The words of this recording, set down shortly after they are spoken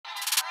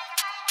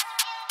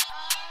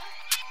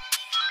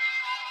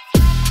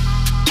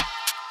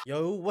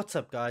Yo, what's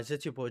up guys,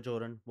 it's your boy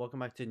Jordan.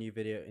 Welcome back to a new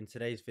video. In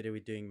today's video we're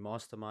doing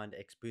Mastermind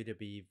X Booter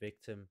Bee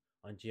Victim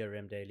on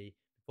GRM Daily.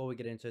 Before we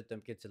get into it,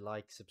 don't forget to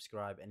like,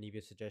 subscribe and leave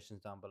your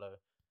suggestions down below.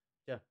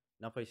 Yeah,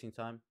 not wasting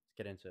time, let's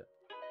get into it.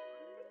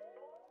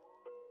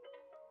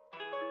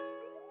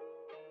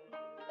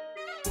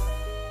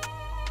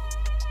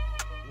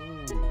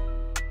 Ooh.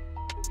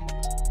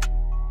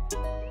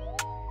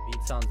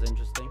 Beat sounds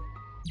interesting.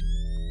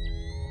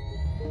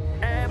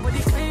 Everybody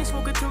clean,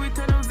 smoke until we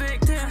turn them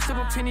victims. Step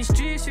up in the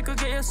streets, you could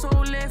get your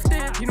soul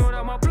lifted. You know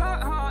that my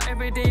block hot,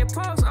 every day it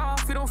pops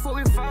off. We don't fuck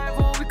with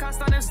 5-0, we can't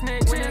stand them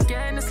snitches. When you're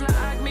getting this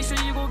like, make sure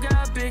you go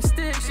get a big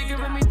stick. She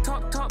giving me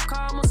top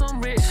calm on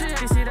some rich shit.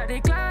 They say that they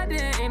gliding,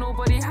 ain't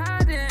nobody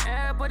hiding.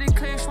 Everybody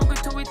clean, smoke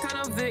until we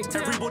turn them victims.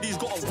 Everybody's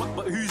got a whack,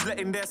 but who's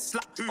letting their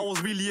slap? I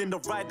was really in the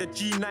ride, the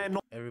G9.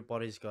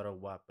 Everybody's got a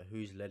whap, but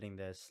who's letting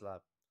their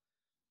slap?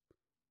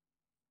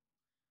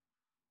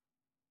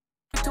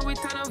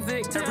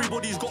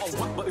 Everybody's got a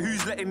whack, but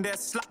who's letting their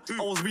slap?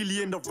 I was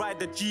really in the ride,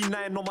 the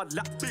G9 on my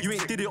lap. You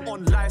ain't did it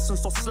on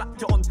license or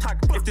slapped it on tag.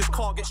 If this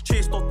car gets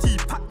chased or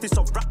T-pack, this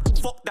a rap.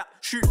 Fuck that,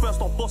 shoot first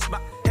or boss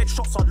back.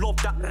 Headshots, I love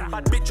that.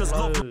 Bad bitches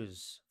love.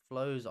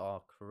 Flows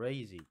are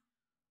crazy.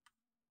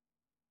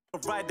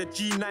 Ride the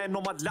G9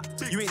 on my lap.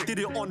 You ain't did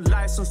it on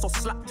license or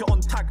slapped it on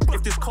tag.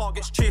 If this car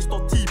gets chased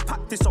or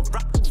T-pack, this a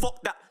rap.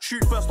 Fuck that,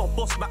 shoot first or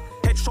boss back.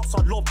 Headshots,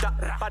 I love that.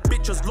 Bad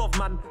bitches love,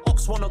 man.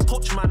 Ops wanna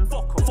touch, man.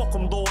 Fuck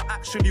them though, I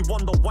actually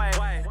wonder why.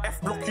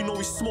 F-block, you know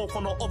we smoke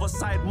on the other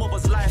side.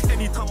 Mother's life.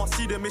 Anytime I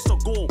see them, it's a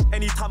goal.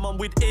 Anytime I'm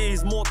with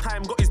A's, more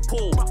time got his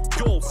pull.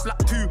 Yo, slap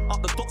 2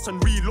 out the dots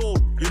and reload.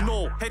 You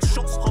know,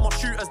 headshots, how my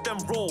shooters them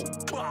roll.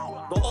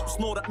 The ops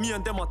know that me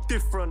and them are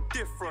different.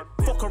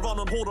 Fuck around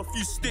and hold a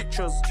few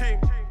stitches.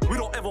 We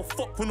don't ever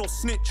fuck with no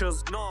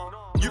snitches. Nah,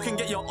 you can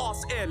get your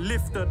ass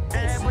airlifted.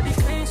 Everybody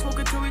clean, smoke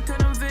until we turn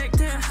them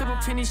victims. Step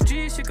up in the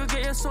streets, you could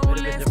get your soul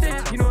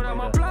lifted. You know that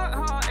my block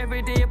hot,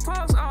 every day it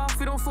pops off.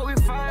 We don't fuck with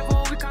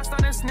 5-0, we can't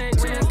stand them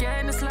snitches. When you're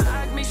getting this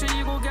like, make sure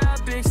you go get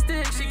a big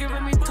stick. She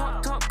giving me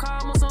top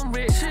calm on some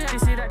rich shit. They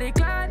say that they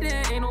gliding,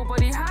 ain't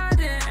nobody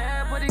hiding.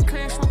 Everybody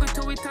clean, smoke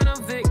until we turn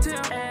them victims.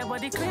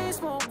 Everybody clean,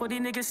 smoke, but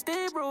these niggas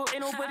stay broke.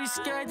 Ain't nobody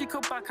scared, you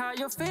could back out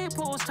your fake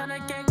post.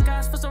 Tryna get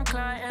gas for some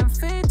client and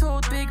fatal.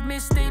 Big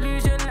mistake,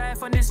 lose your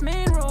life on this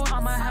main road.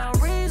 I'm a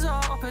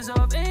hellraiser, uppers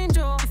of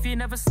angel. If you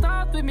never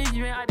start with me,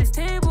 you ain't at this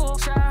table.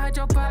 Shout out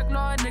your back,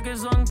 Lord,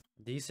 niggas on.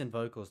 Decent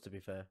vocals, to be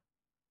fair.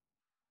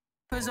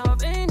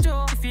 Of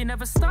angel. If you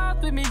never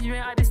start with me, you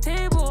ain't at this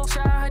table.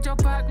 Shout out your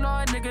back,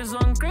 Lord, niggas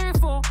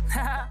ungrateful.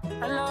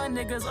 A lot of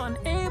niggas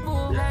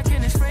unable. Like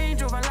in this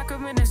Range Rover, like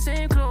I'm in the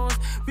same clothes.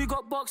 We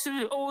got boxes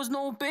with O's,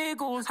 no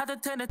bagels. Had to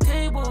turn the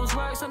tables,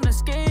 works on the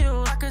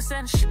scales. I can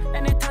send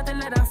anytime to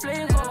let that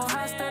flame go.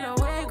 Hasta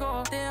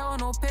luego, they on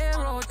no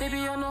payroll. They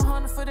be on the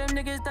hunt for them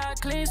niggas that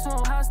clean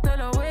smoke. Hasta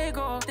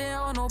luego, they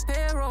on no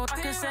payroll.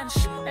 I can send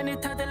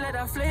anytime to let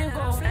that flame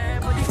go.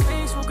 Everybody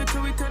clean smoke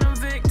until we turn them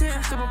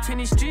victims. Step up in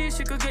the streets,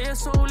 you could get your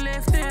soul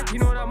lifted. You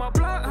know that my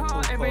block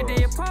hot, every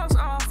day it pops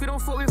off. We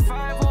don't fuck with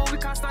 5-0, we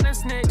can't stand them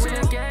snitches. When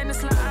you're getting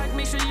this like,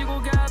 make sure you go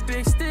get a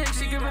big stick.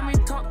 She giving me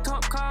top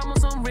calm on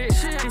some rich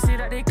shit. They say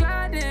that they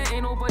gliding,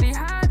 ain't nobody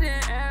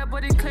hiding.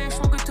 Everybody clean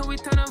smoke until we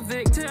turn them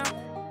victim.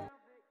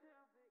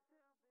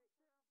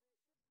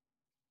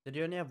 Did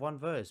you only have one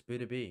verse,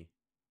 Booter Bee?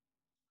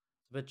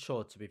 It's a bit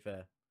short, to be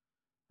fair.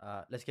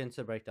 Let's get into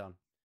the breakdown.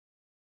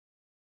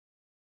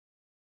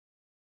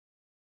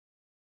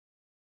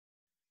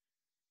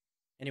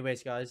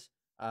 Anyways, guys,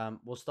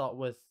 we'll start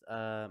with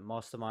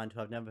Mastermind, who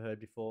I've never heard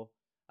before.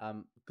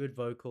 Good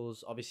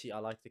vocals. Obviously, I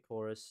like the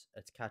chorus.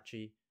 It's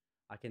catchy.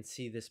 I can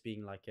see this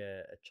being like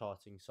a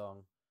charting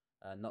song.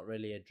 Not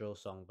really a drill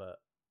song, but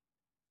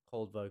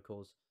cold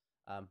vocals.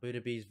 Booter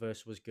Bee's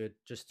verse was good,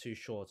 just too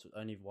short,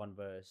 only one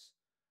verse.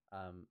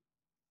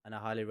 And I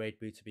highly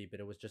rate Booter Bee, but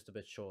it was just a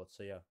bit short.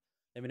 So yeah,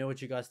 let me know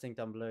what you guys think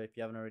down below. If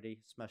you haven't already,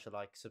 smash a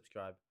like,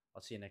 subscribe.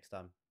 I'll see you next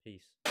time.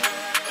 Peace.